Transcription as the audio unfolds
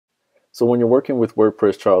So when you're working with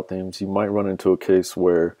WordPress child themes, you might run into a case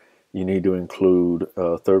where you need to include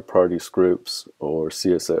third-party scripts or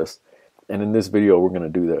CSS. And in this video, we're going to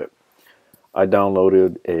do that. I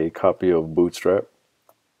downloaded a copy of Bootstrap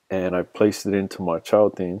and I placed it into my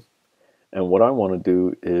child theme. And what I want to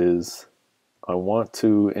do is I want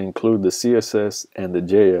to include the CSS and the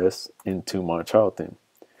JS into my child theme.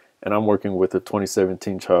 And I'm working with a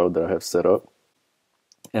 2017 child that I have set up.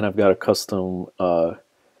 And I've got a custom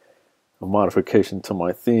a modification to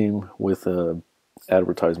my theme with an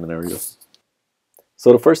advertisement area.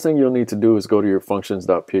 So the first thing you'll need to do is go to your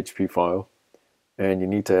functions.php file, and you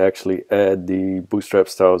need to actually add the Bootstrap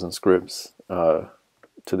styles and scripts to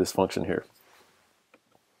this function here.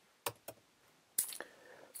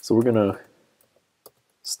 So we're going to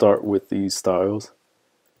start with these styles.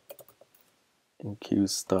 Enqueue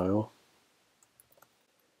style.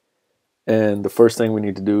 And the first thing we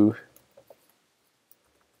need to do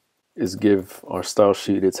is give our style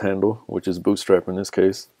sheet its handle, which is Bootstrap in this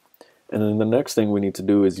case. And then the next thing we need to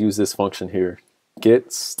do is use this function here,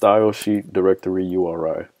 get style sheet directory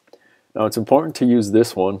URI. Now it's important to use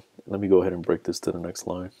this one. Let me go ahead and break this to the next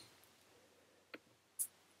line,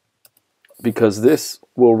 because this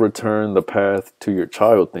will return the path to your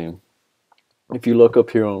child theme. If you look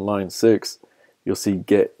up here on line 6, you'll see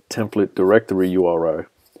get template directory URI.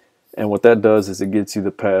 And what that does is it gets you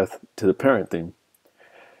the path to the parent theme.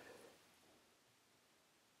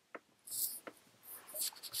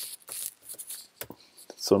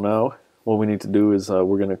 So now what we need to do is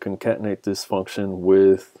we're going to concatenate this function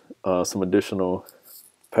with some additional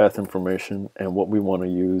path information, and what we want to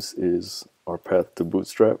use is our path to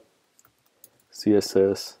Bootstrap,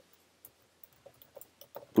 CSS,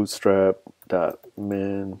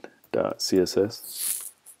 bootstrap.min.css,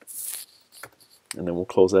 and then we'll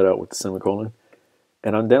close that out with the semicolon.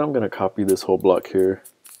 And then I'm going to copy this whole block here,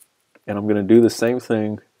 and I'm going to do the same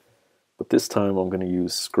thing, but this time I'm going to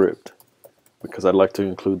use script, because I'd like to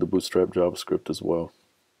include the Bootstrap JavaScript as well.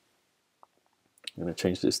 I'm going to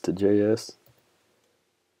change this to JS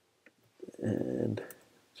and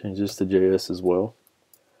change this to JS as well.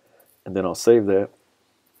 And then I'll save that.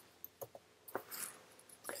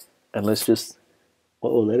 And let's just,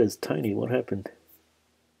 oh, that is tiny. What happened?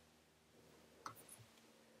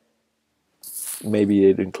 Maybe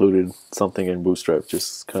it included something in Bootstrap,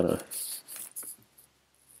 just kind of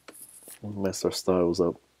messed our styles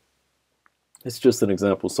up. It's just an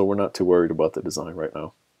example, so we're not too worried about the design right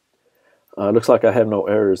now. It looks like I have no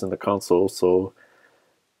errors in the console, so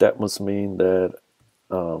that must mean that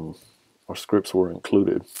our scripts were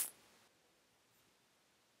included.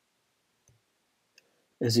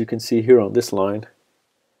 As you can see here on this line,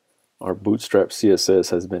 our Bootstrap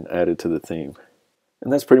CSS has been added to the theme.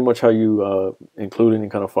 And that's pretty much how you include any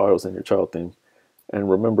kind of files in your child theme. And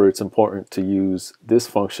remember, it's important to use this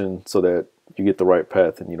function so that you get the right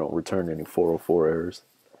path and you don't return any 404 errors.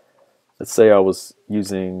 Let's say I was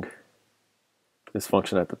using this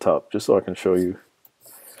function at the top, just so I can show you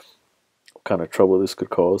what kind of trouble this could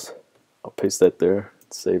cause. I'll paste that there,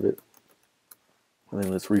 save it, and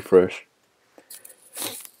then let's refresh.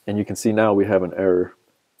 And you can see now we have an error.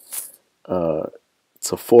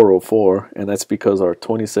 It's a 404, and that's because our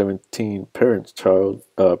 2017 parent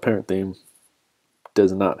theme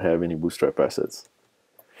does not have any Bootstrap assets.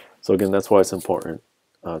 So again, that's why it's important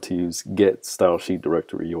to use get style sheet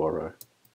directory URI.